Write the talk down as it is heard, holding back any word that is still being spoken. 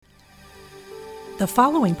The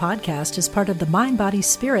following podcast is part of the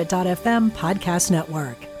MindBodySpirit.fm podcast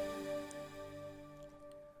network.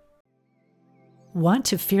 Want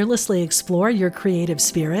to fearlessly explore your creative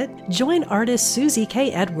spirit? Join artist Susie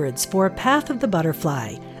K. Edwards for Path of the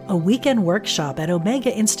Butterfly, a weekend workshop at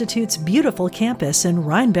Omega Institute's beautiful campus in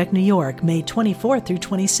Rhinebeck, New York, May 24 through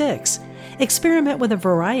 26. Experiment with a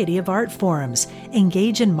variety of art forms,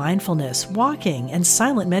 engage in mindfulness, walking, and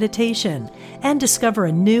silent meditation, and discover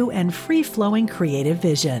a new and free-flowing creative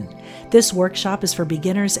vision. This workshop is for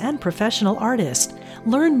beginners and professional artists.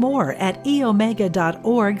 Learn more at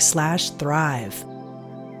eomega.org/thrive.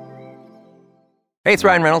 Hey, it's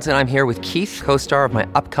Ryan Reynolds, and I'm here with Keith, co-star of my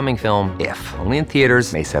upcoming film, If, only in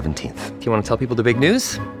theaters May 17th. Do you want to tell people the big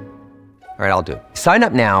news? All right, I'll do it. Sign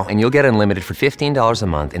up now and you'll get unlimited for $15 a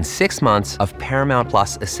month and 6 months of Paramount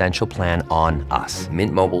Plus Essential Plan on us.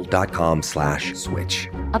 MintMobile.com/switch.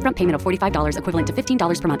 Upfront payment of $45 equivalent to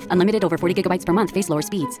 $15 per month. Unlimited over 40 gigabytes per month. Face lower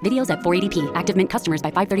speeds. Videos at 480p. Active Mint customers by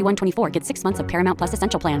 531.24 get 6 months of Paramount Plus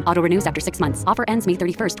Essential Plan. Auto renews after 6 months. Offer ends May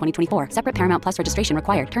 31st, 2024. Separate Paramount Plus registration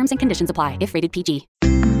required. Terms and conditions apply if rated PG.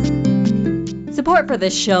 Support for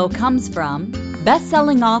this show comes from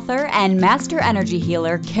best-selling author and master energy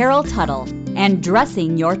healer Carol Tuttle and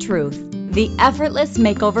Dressing Your Truth, the effortless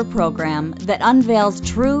makeover program that unveils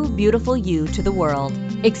true, beautiful you to the world.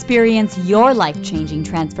 Experience your life-changing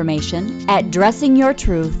transformation at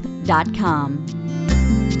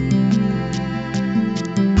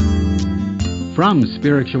dressingyourtruth.com. From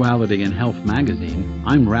Spirituality and Health magazine,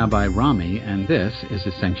 I'm Rabbi Rami, and this is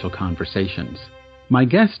Essential Conversations. My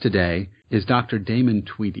guest today is Dr. Damon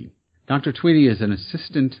Tweedy. Dr. Tweedy is an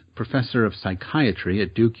assistant professor of psychiatry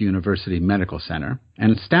at Duke University Medical Center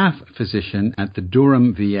and staff physician at the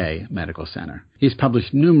Durham VA Medical Center. He's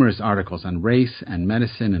published numerous articles on race and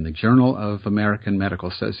medicine in the Journal of American Medical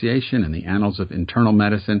Association and the Annals of Internal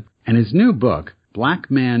Medicine, and his new book,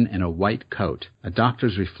 Black Man in a White Coat, A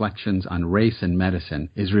Doctor's Reflections on Race and Medicine,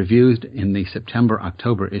 is reviewed in the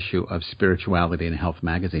September-October issue of Spirituality and Health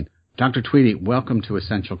magazine. Dr. Tweedy, welcome to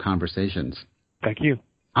Essential Conversations. Thank you.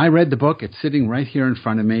 I read the book. It's sitting right here in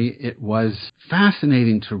front of me. It was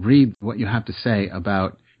fascinating to read what you have to say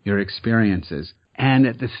about your experiences. And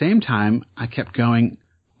at the same time, I kept going,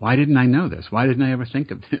 why didn't I know this? Why didn't I ever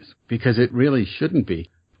think of this? Because it really shouldn't be.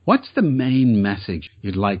 What's the main message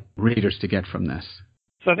you'd like readers to get from this?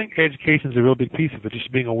 So I think education is a real big piece of it,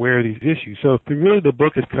 just being aware of these issues. So really the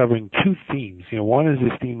book is covering two themes. One is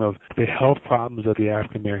this theme of the health problems of the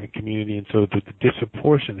African American community, and so the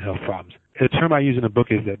disproportionate health problems. The term I use in the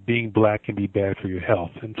book is that being black can be bad for your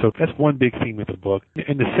health. And so that's one big theme of the book.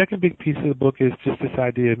 And the second big piece of the book is just this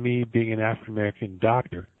idea of me being an African American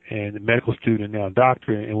doctor and a medical student, now a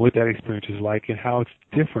doctor, and what that experience is like and how it's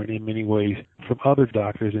different in many ways from other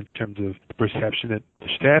doctors in terms of the perception that the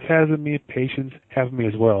staff has of me and patients have of me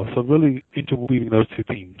as well. So really interweaving those two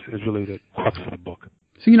themes is really the crux of the book.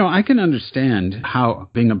 So, I can understand how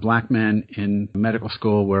being a black man in medical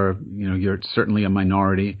school where, you're certainly a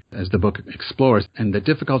minority, as the book explores, and the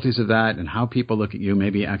difficulties of that and how people look at you,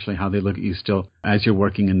 maybe actually how they look at you still as you're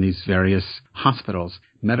working in these various hospitals,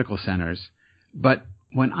 medical centers. But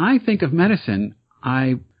when I think of medicine,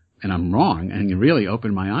 and I'm wrong, and you really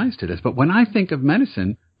opened my eyes to this, but when I think of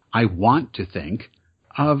medicine, I want to think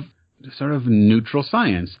of sort of neutral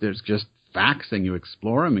science. There's just facts, and you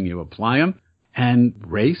explore them and you apply them. And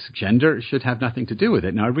race, gender should have nothing to do with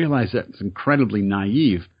it. Now, I realize that's incredibly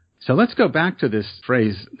naive. So let's go back to this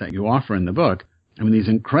phrase that you offer in the book. These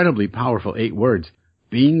incredibly powerful 8 words.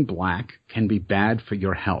 Being black can be bad for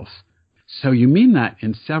your health. So you mean that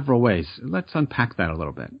in several ways. Let's unpack that a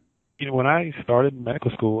little bit. When I started medical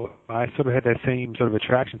school, I sort of had that same sort of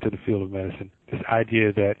attraction to the field of medicine. This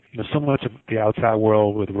idea that, so much of the outside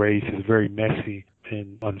world with race is very messy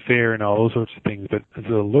and unfair and all those sorts of things, but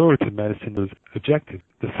the allure to medicine was objective.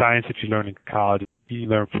 The science that you learn in college, you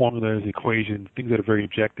learn formulas, equations, things that are very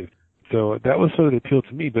objective. So that was sort of the appeal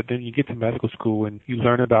to me, but then you get to medical school and you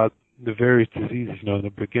learn about the various diseases. In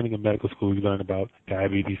the beginning of medical school, you learn about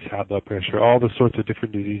diabetes, high blood pressure, all the sorts of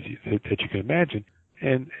different diseases that you can imagine.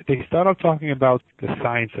 And they start off talking about the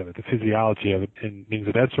science of it, the physiology of it, and things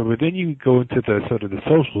of that sort. But then you go into the sort of the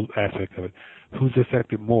social aspect of it. Who's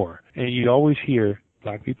affected more? And you always hear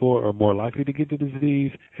black people are more likely to get the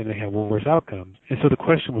disease and they have worse outcomes. And so the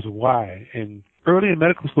question was why? And early in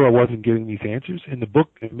medical school, I wasn't getting these answers. And the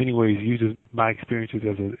book, in many ways, uses my experiences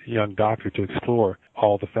as a young doctor to explore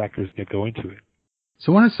all the factors that go into it.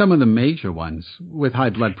 So what are some of the major ones with high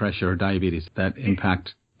blood pressure or diabetes that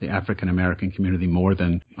impact the African American community more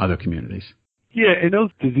than other communities? Yeah, and those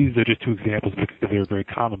diseases are just two examples because they're very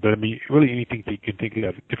common. But I mean, really anything that you can think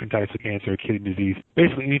of, different types of cancer, kidney disease,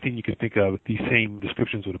 basically anything you can think of, these same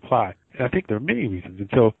descriptions would apply. And I think there are many reasons. And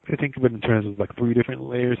so I think of it in terms of like 3 different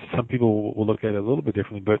layers. Some people will look at it a little bit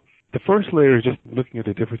differently. But the first layer is just looking at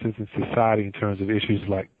the differences in society in terms of issues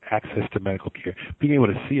like access to medical care, being able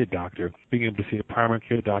to see a doctor, being able to see a primary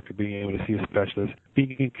care doctor, being able to see a specialist,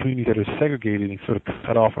 being in communities that are segregated and sort of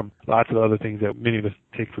cut off from lots of other things that many of us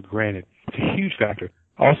take for granted. It's a huge factor.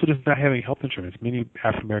 Also, just not having health insurance. Many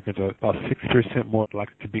African Americans are about 60% more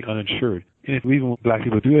likely to be uninsured. And if even black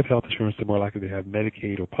people do have health insurance, they're more likely to have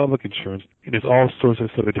Medicaid or public insurance. And there's all sorts of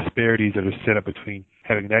sort of disparities that are set up between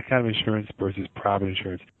having that kind of insurance versus private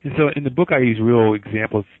insurance. And so in the book, I use real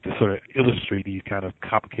examples to sort of illustrate these kind of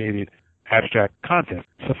complicated, abstract concepts.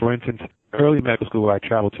 So, for instance, early in medical school, I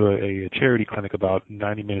traveled to a charity clinic about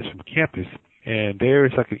 90 minutes from campus. And there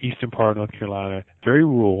it's like an eastern part of North Carolina, very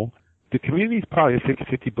rural. The community is probably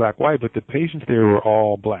 50-50 black-white, but the patients there were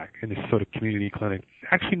all black in this sort of community clinic.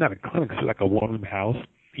 Actually not a clinic, it's like a one-room house.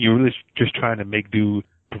 You're really just trying to make do,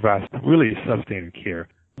 provide really substandard care.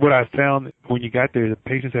 What I found when you got there, the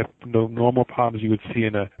patients have no normal problems you would see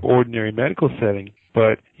in an ordinary medical setting,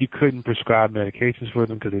 but you couldn't prescribe medications for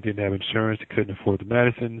them because they didn't have insurance, they couldn't afford the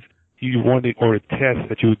medicines. You wanted to order tests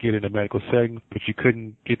that you would get in a medical setting, but you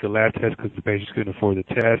couldn't get the lab test because the patients couldn't afford the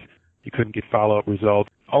test. You couldn't get follow-up results.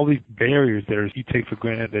 All these barriers that you take for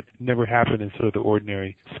granted that never happen in sort of the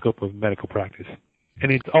ordinary scope of medical practice.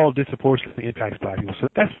 And it all disproportionately impacts black people. So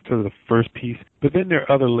that's sort of the first piece. But then there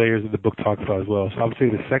are other layers that the book talks about as well. So I would say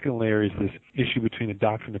the second layer is this issue between the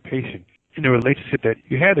doctor and the patient and the relationship that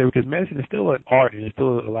you have there, because medicine is still an art and there's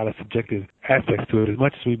still a lot of subjective aspects to it. As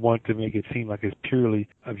much as we want to make it seem like it's purely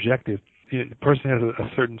objective, the person has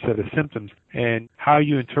a certain set of symptoms, and how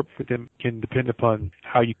you interpret them can depend upon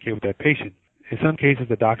how you care with that patient. In some cases,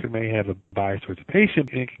 the doctor may have a bias towards the patient,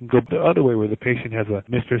 and it can go the other way where the patient has a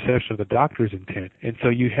misperception of the doctor's intent. And so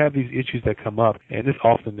you have these issues that come up, and this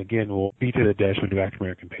often, again, will be to the detriment of African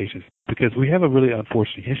American patients, because we have a really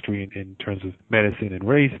unfortunate history in terms of medicine and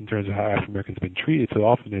race, in terms of how African Americans have been treated. So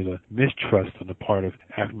often there's a mistrust on the part of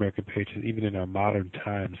African American patients, even in our modern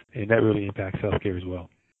times, and that really impacts healthcare as well.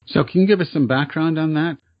 So can you give us some background on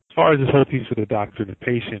that? As far as this whole piece with the doctor and the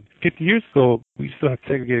patient, 50 years ago, we still had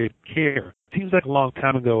segregated care. Seems like a long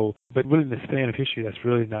time ago, but really in the span of history, that's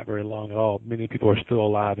really not very long at all. Many people are still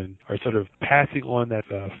alive and are sort of passing on that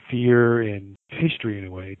fear and history in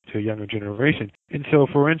a way to a younger generation. And so,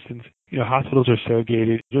 for instance, hospitals are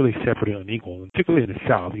segregated, really separate and unequal. And particularly in the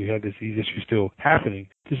South, you have these issues still happening.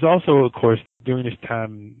 There's also, of course, during this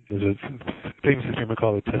time, there's a famous experiment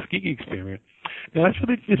called the Tuskegee experiment. Now, that's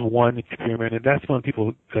really just one experiment, and that's one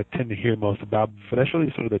people tend to hear most about, but that's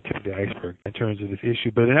really sort of the tip of the iceberg in terms of this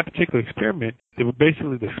issue. But in that particular experiment, they were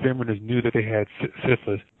basically, the experimenters knew that they had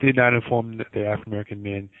syphilis, did not inform the African-American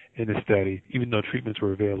men in the study, even though treatments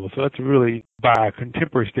were available. So that's really, by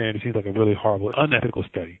contemporary standards, seems like a really horrible, unethical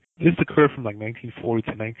study. This occurred from like 1940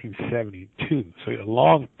 to 1972, so a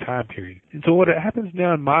long time period. And so what happens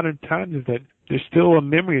now in modern times is that there's still a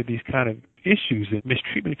memory of these kind of issues and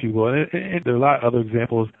mistreatment, if you will. And there are a lot of other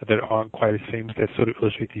examples that aren't quite as famous that sort of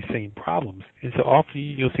illustrate these same problems. And so often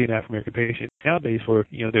you'll see an African American patient nowadays where,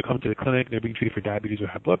 they're coming to the clinic, they're being treated for diabetes or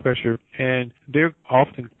high blood pressure, and they're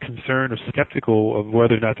often concerned or skeptical of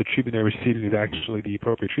whether or not the treatment they're receiving is actually the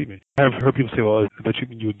appropriate treatment. I've heard people say, well, the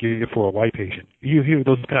treatment you would give for a white patient. You hear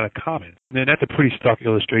those kind of comments. And that's a pretty stark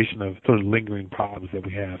illustration of sort of lingering problems that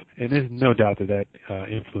we have. And there's no doubt that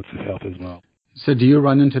influences health as well. So do you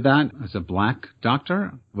run into that as a black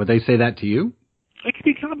doctor? Would they say that to you? It can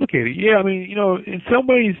be complicated. Yeah, I mean, in some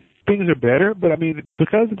ways things are better, but I mean,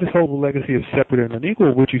 because of this whole legacy of separate and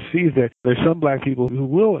unequal, what you see is that there's some black people who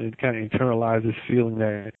will kind of internalize this feeling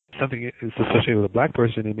that something is associated with a black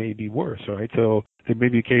person, it may be worse, right? So there may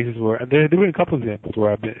be cases where, and there have been a couple of examples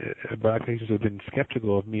where black patients have been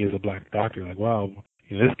skeptical of me as a black doctor, like, wow,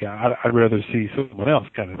 this guy, I'd rather see someone else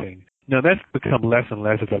kind of thing. Now, that's become less and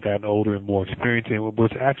less as I've gotten older and more experienced. And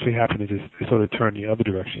what's actually happened is it's sort of turned the other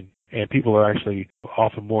direction. And people are actually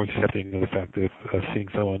often more accepting of the fact of seeing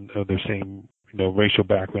someone of their same, racial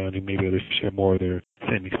background and maybe they share more of their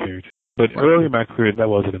same experience. But early in my career, that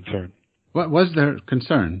was a concern. What was their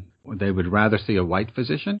concern? They would rather see a white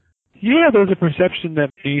physician? Yeah, there was a perception that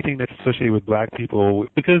anything that's associated with black people,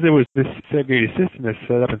 because there was this segregated system that's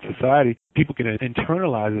set up in society, people can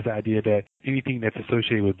internalize this idea that anything that's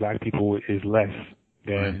associated with black people is less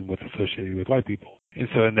than what's associated with white people. And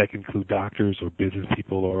that can include doctors or business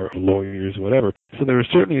people or lawyers or whatever. So there was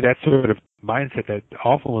certainly that sort of mindset that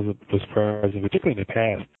often was present, particularly in the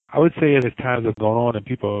past. I would say as times have gone on and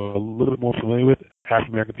people are a little bit more familiar with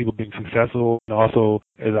African American people being successful, and also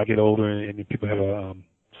as I get older and people have a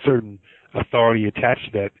certain authority attached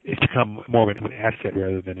to that, it's become more of an asset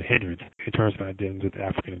rather than a hindrance in terms of my dealings with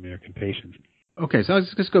African American patients. Okay, so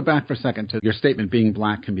let's just go back for a second to your statement, being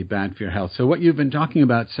black can be bad for your health. So what you've been talking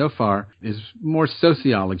about so far is more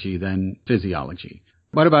sociology than physiology.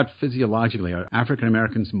 What about physiologically? Are African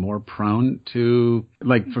Americans more prone to,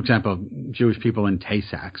 like, for example, Jewish people in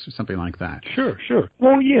Tay-Sachs or something like that? Sure.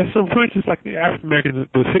 Well, yeah, so for instance, like the African Americans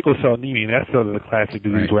with sickle cell anemia, that's sort of the classic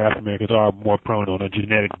disease where African Americans are more prone on a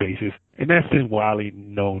genetic basis. And that's been widely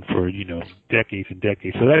known for, decades and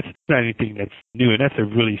decades. So that's not anything that's new, and that's a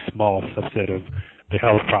really small subset of the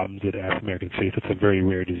health problems that African Americans face. It's a very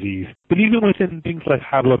rare disease. But even within things like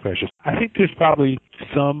high blood pressure, I think there's probably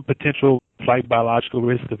some potential slight biological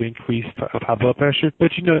risk of increase of high blood pressure.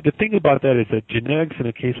 But, the thing about that is that genetics, in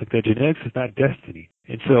a case like that, genetics is not destiny.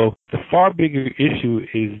 And so the far bigger issue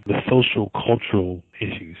is the social, cultural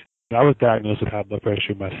issues. I was diagnosed with high blood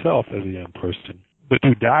pressure myself as a young person. But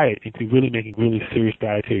through diet and through really making really serious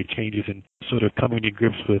dietary changes and sort of coming to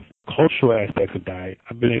grips with cultural aspects of diet,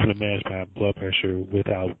 I've been able to manage my blood pressure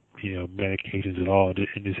without, medications at all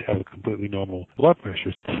and just have a completely normal blood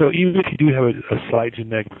pressure. So even if you do have a slight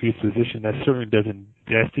genetic predisposition, that certainly doesn't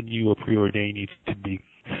destine you or preordain you to be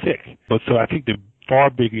sick. But so I think the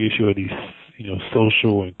far bigger issue are these,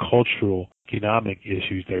 social and cultural economic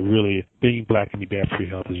issues that really being black can be bad for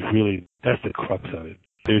your health is really, that's the crux of it.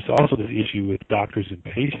 There's also this issue with doctors and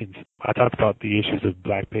patients. I talked about the issues of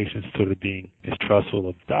black patients sort of being distrustful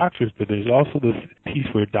of doctors, but there's also this piece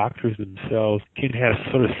where doctors themselves can have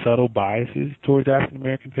sort of subtle biases towards African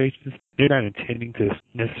American patients. They're not intending to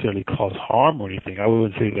necessarily cause harm or anything. I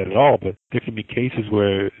wouldn't say that at all, but there can be cases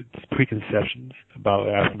where preconceptions about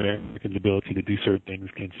African Americans' ability to do certain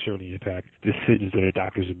things can certainly impact decisions that our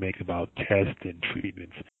doctors would make about tests and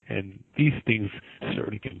treatments. And these things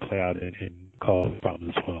certainly can play out and cause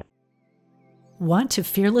problems as well. Want to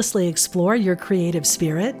fearlessly explore your creative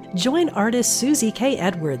spirit? Join artist Susie K.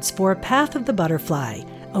 Edwards for Path of the Butterfly,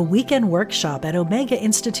 a weekend workshop at Omega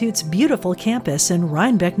Institute's beautiful campus in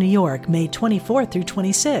Rhinebeck, New York, May 24 through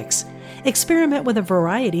 26. Experiment with a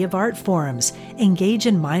variety of art forms, engage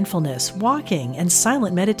in mindfulness, walking, and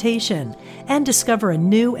silent meditation, and discover a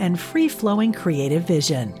new and free-flowing creative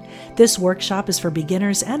vision. This workshop is for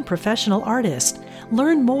beginners and professional artists.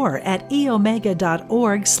 Learn more at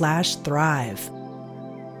eomega.org/thrive.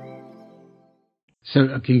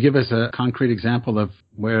 So can you give us a concrete example of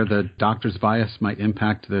where the doctor's bias might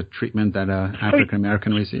impact the treatment that an African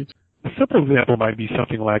American receives? A simple example might be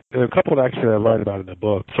something like a couple that actually I write about in the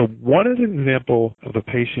book. So one is an example of a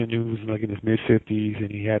patient who was like in his mid-50s and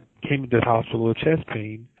he came into the hospital with chest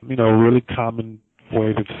pain, really common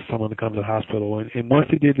way for someone to come to the hospital. And once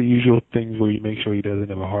he did the usual things where you make sure he doesn't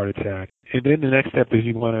have a heart attack, and then the next step is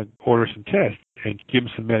you want to order some tests and give him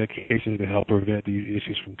some medications to help prevent these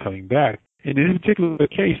issues from coming back. And in this particular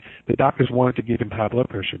case, the doctors wanted to give him high blood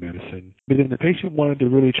pressure medicine, but then the patient wanted to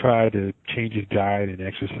really try to change his diet and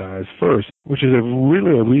exercise first, which is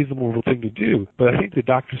really a reasonable thing to do. But I think the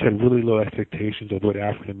doctors had really low expectations of what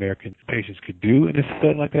African American patients could do in a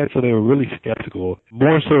setting like that, so they were really skeptical,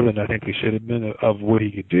 more so than I think they should have been, of what he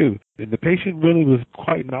could do. And the patient really was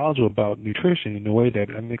quite knowledgeable about nutrition in a way that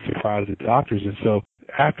I think surprised the doctors. And so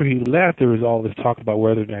after he left, there was all this talk about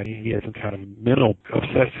whether or not he had some kind of mental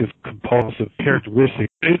obsessive compulsive characteristic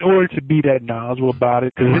in order to be that knowledgeable about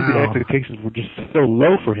it, because the expectations were just so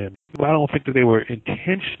low for him. I don't think that they were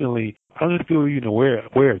intentionally, I don't think they were even aware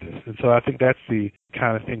of this. And so I think that's the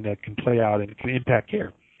kind of thing that can play out and can impact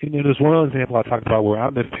care. And then there's one other example I talked about where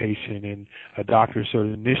I'm the patient and a doctor sort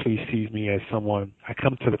of initially sees me as someone, I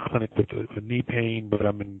come to the clinic with a knee pain, but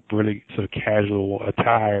I'm in really sort of casual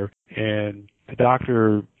attire, and the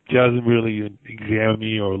doctor doesn't really examine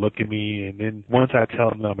me or look at me, and then once I tell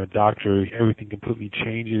him I'm a doctor, everything completely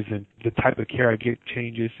changes and the type of care I get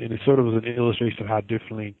changes, and it sort of was an illustration of how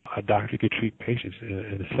differently a doctor could treat patients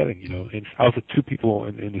in a setting, and I was the two people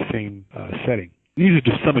in the same setting. These are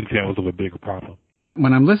just some examples of a bigger problem.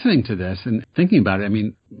 When I'm listening to this and thinking about it,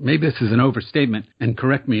 maybe this is an overstatement, and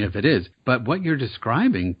correct me if it is, but what you're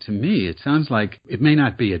describing to me, it sounds like it may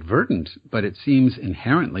not be advertent, but it seems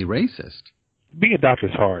inherently racist. Being a doctor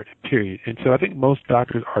is hard, period. And so I think most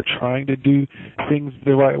doctors are trying to do things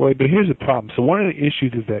the right way. But here's the problem. So one of the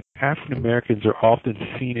issues is that African Americans are often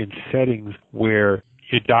seen in settings where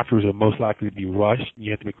your doctors are most likely to be rushed.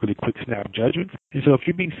 You have to make really quick, snap judgments. And so if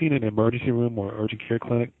you're being seen in an emergency room or urgent care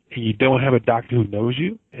clinic and you don't have a doctor who knows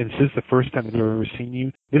you, and it's just the first time they've ever seen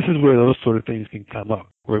you, this is where those sort of things can come up,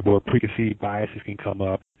 where preconceived biases can come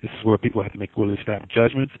up. This is where people have to make really snap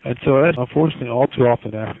judgments. And so that's unfortunately all too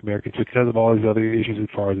often African Americans, because of all these other issues as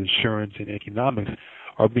far as insurance and economics,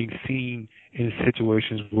 are being seen in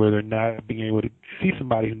situations where they're not being able to see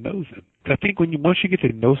somebody who knows them. I think once you get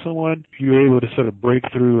to know someone, you're able to sort of break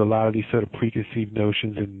through a lot of these sort of preconceived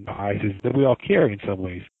notions and biases that we all carry in some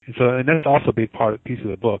ways. And that's also a big piece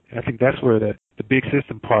of the book. And I think that's where the big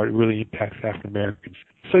system part really impacts African Americans.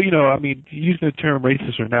 So, using the term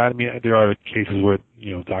racist or not, there are cases where,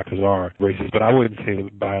 doctors are racist, but I wouldn't say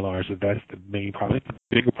that by and large that that's the main problem. The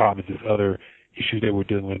bigger problem is this other issues that we're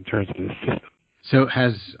dealing with in terms of the system. So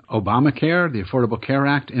has Obamacare, the Affordable Care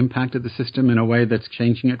Act, impacted the system in a way that's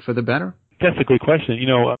changing it for the better? That's a great question.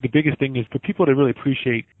 The biggest thing is for people to really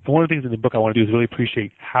appreciate, one of the things in the book I want to do is really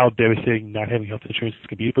appreciate how devastating not having health insurance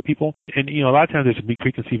can be for people. And, a lot of times there's a big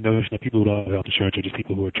preconceived notion that people who don't have health insurance are just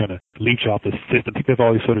people who are trying to leech off the system. People have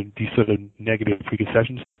all these sort of negative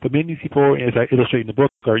preconceptions. But many of these people, as I illustrate in the book,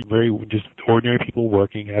 are very just ordinary people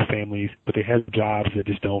working, have families, but they have jobs that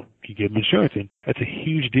just don't give them insurance. And that's a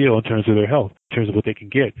huge deal in terms of their health, in terms of what they can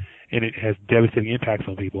get. And it has devastating impacts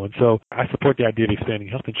on people. And so I support the idea of expanding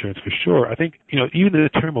health insurance for sure. I think, even the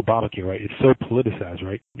term Obamacare, right, it's so politicized,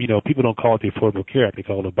 right? People don't call it the Affordable Care Act, they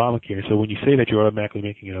call it Obamacare. So when you say that, you're automatically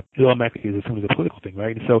making it up. It automatically is assumed as a political thing,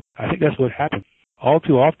 right? And so I think that's what happens. All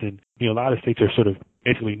too often, a lot of states are sort of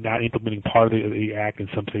basically not implementing part of the act, and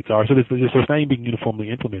some states are. So it's not even being uniformly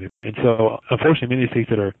implemented. And so, unfortunately, many of the states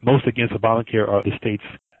that are most against Obamacare are the states,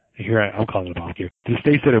 here I'm calling it Obamacare, the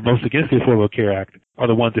states that are most against the Affordable Care Act are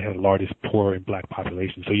the ones that have the largest poor and black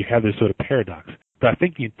population. So you have this sort of paradox. But I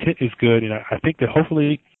think the intent is good, and I think that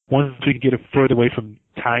hopefully once we can get it further away from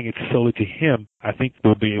tying it solely to him, I think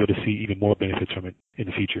we'll be able to see even more benefits from it in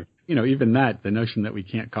the future. Even that, the notion that we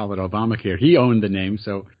can't call it Obamacare, he owned the name,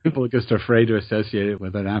 so people are just afraid to associate it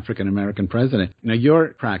with an African-American president. Now, your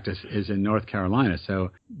practice is in North Carolina,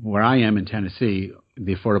 so where I am in Tennessee,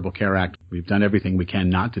 the Affordable Care Act, we've done everything we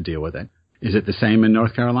can not to deal with it. Is it the same in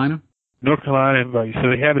North Carolina? North Carolina, so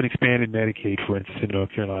they haven't expanded Medicaid, for instance, in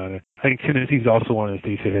North Carolina. I think Tennessee is also one of the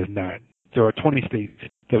states that has not. There are 20 states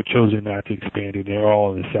that have chosen not to expand it. They're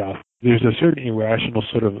all in the South. There's a certain irrational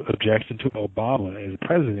sort of objection to Obama as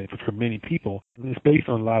president for many people. And it's based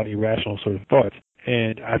on a lot of irrational sort of thoughts.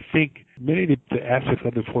 And I think many of the aspects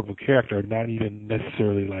of the Affordable Care Act are not even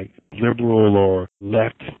necessarily like liberal or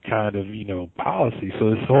left kind of, policy.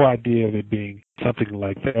 So this whole idea of it being something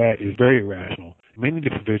like that is very irrational. Many of the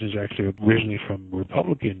provisions are actually originally from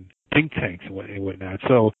Republican think tanks and whatnot.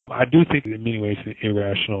 So I do think in many ways it's an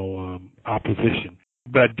irrational opposition.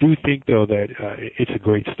 But I do think, though, that it's a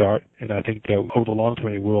great start, and I think that over the long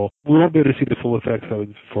term we won't be able to see the full effects of it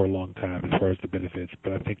for a long time as far as the benefits,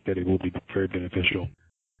 but I think that it will be very beneficial.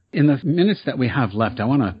 In the minutes that we have left, I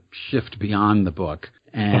want to shift beyond the book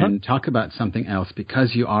and talk about something else,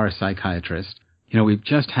 because you are a psychiatrist. We've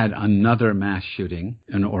just had another mass shooting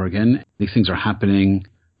in Oregon. These things are happening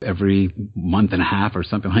every month and a half or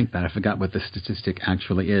something like that. I forgot what the statistic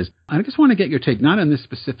actually is. I just want to get your take, not on this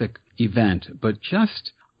specific event, but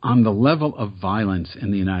just on the level of violence in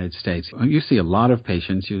the United States. You see a lot of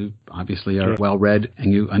patients. You obviously are well-read,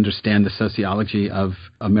 and you understand the sociology of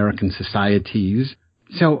American societies.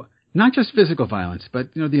 So not just physical violence,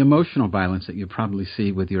 but the emotional violence that you probably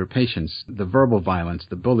see with your patients, the verbal violence,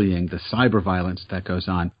 the bullying, the cyber violence that goes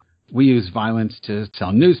on. We use violence to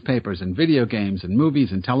sell newspapers and video games and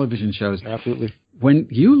movies and television shows. Absolutely. When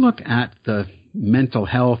you look at the mental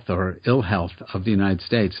health or ill health of the United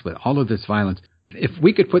States with all of this violence, if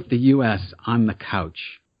we could put the U.S. on the couch,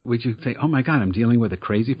 would you say, oh, my God, I'm dealing with a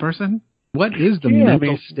crazy person? What is the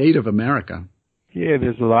mental state of America? Yeah,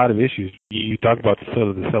 there's a lot of issues. You talk about the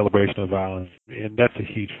celebration of violence, and that's a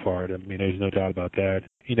huge part. There's no doubt about that.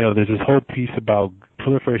 There's this whole piece about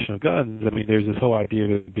proliferation of guns. There's this whole idea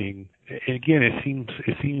of it being, and again, it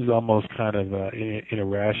seems almost kind of an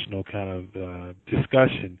irrational kind of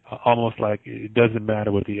discussion, almost like it doesn't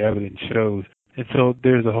matter what the evidence shows. And so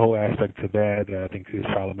there's a whole aspect to that I think is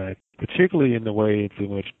problematic, particularly in the ways in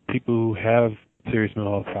which people who have serious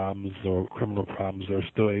mental health problems or criminal problems are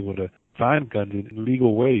still able to find guns in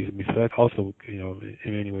legal ways. So that also, in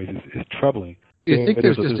many ways is troubling. Do you think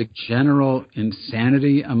there's just a general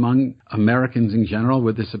insanity among Americans in general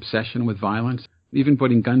with this obsession with violence, even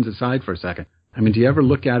putting guns aside for a second? Do you ever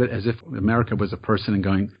look at it as if America was a person and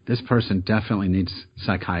going, this person definitely needs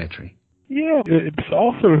psychiatry? Yeah, it's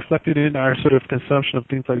also reflected in our sort of consumption of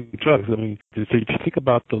things like drugs. I mean, so if you think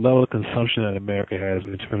about the level of consumption that America has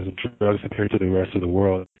in terms of drugs compared to the rest of the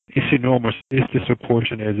world, it's enormous. It's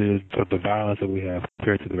disproportionate as is sort of the violence that we have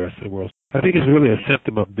compared to the rest of the world. I think it's really a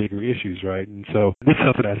symptom of bigger issues, right? And so this is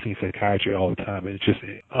something I see in psychiatry all the time. It's just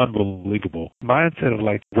unbelievable. Mindset of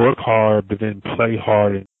like work hard, but then play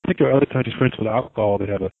hard. And I think there are other countries, for instance, with alcohol, that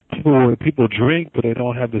have people drink, but they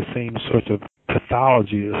don't have the same sorts of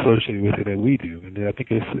pathology associated with it that we do. And I think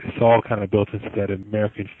it's all kind of built into that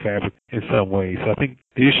American fabric in some ways. So I think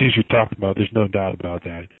the issues you're talking about, there's no doubt about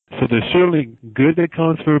that. So there's certainly good that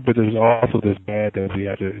comes through, but there's also this bad that we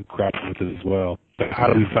have to grapple with it as well. But how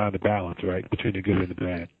do we find the balance, right, between the good and the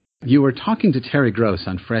bad? You were talking to Terry Gross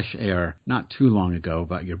on Fresh Air not too long ago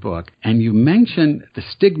about your book, and you mentioned the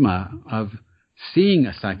stigma of seeing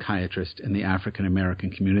a psychiatrist in the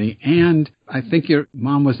African-American community, and I think your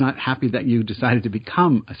mom was not happy that you decided to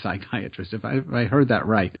become a psychiatrist, if I heard that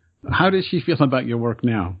right. How does she feel about your work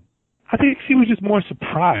now? I think she was just more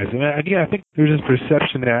surprised. I mean, again, I think there's this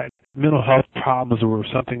perception that mental health problems were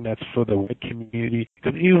something that's for the white community.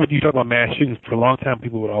 Because even when you talk about mass shootings, for a long time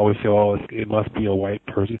people would always say, oh, it must be a white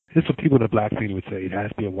person. This is what people in the black community would say. It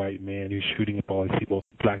has to be a white man who's shooting up all these people.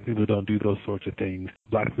 Black people don't do those sorts of things.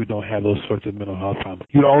 Black people don't have those sorts of mental health problems.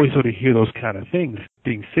 You'd always sort of hear those kind of things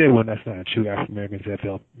being said when that's not true. African Americans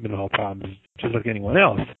have mental health problems just like anyone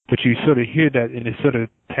else. But you sort of hear that and it's sort of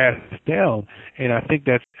passed down. And I think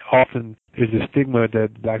that's often there's a stigma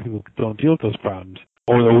that black people don't deal with those problems.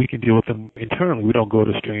 Or that we can deal with them internally. We don't go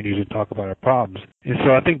to strangers and talk about our problems. And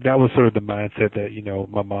so I think that was sort of the mindset that,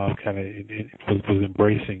 my mom kind of was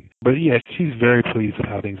embracing. But yeah, she's very pleased with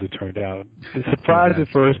how things have turned out. Surprised at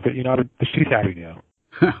first, but but she's happy now.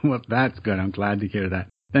 Well, that's good. I'm glad to hear that.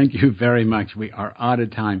 Thank you very much. We are out of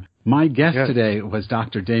time. My guest today was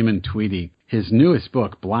Dr. Damon Tweedy. His newest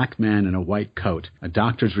book, Black Man in a White Coat, A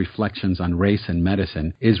Doctor's Reflections on Race and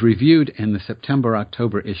Medicine, is reviewed in the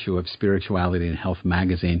September-October issue of Spirituality and Health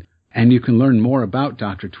magazine. And you can learn more about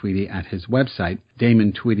Dr. Tweedy at his website,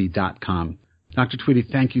 DamonTweedy.com. Dr. Tweedy,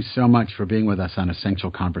 thank you so much for being with us on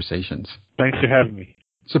Essential Conversations. Thanks for having me.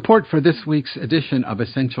 Support for this week's edition of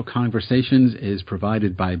Essential Conversations is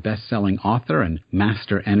provided by best-selling author and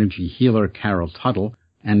master energy healer Carol Tuttle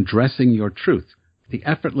and Dressing Your Truth, the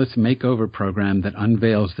effortless makeover program that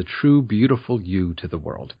unveils the true, beautiful you to the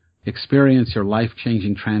world. Experience your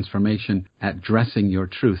life-changing transformation at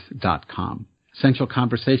dressingyourtruth.com. Essential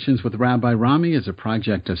Conversations with Rabbi Rami is a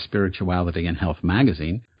project of Spirituality and Health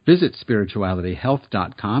magazine. Visit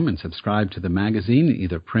spiritualityhealth.com and subscribe to the magazine in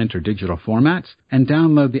either print or digital formats, and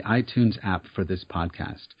download the iTunes app for this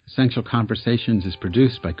podcast. Essential Conversations is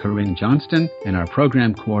produced by Corinne Johnston, and our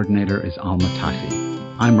program coordinator is Alma Tassi.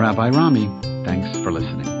 I'm Rabbi Rami. Thanks for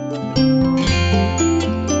listening.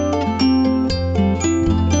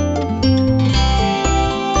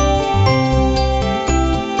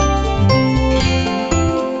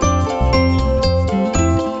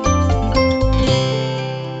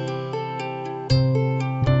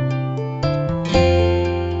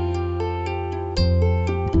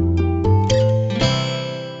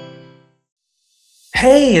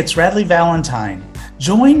 Hey, it's Radley Valentine.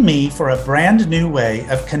 Join me for a brand new way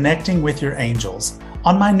of connecting with your angels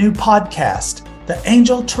on my new podcast, The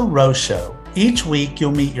Angel Tarot Show. Each week, you'll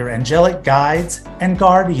meet your angelic guides and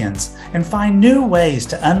guardians and find new ways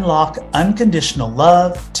to unlock unconditional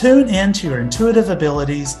love, tune into your intuitive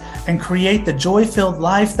abilities, and create the joy-filled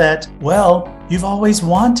life that, well, you've always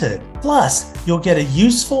wanted. Plus, you'll get a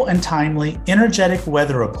useful and timely energetic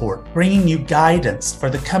weather report, bringing you guidance for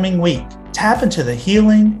the coming week. Tap into the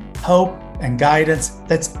healing, hope, and guidance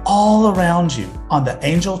that's all around you on the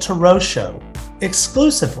Angel Tarot Show,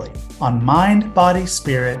 exclusively on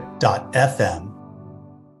mindbodyspirit.fm.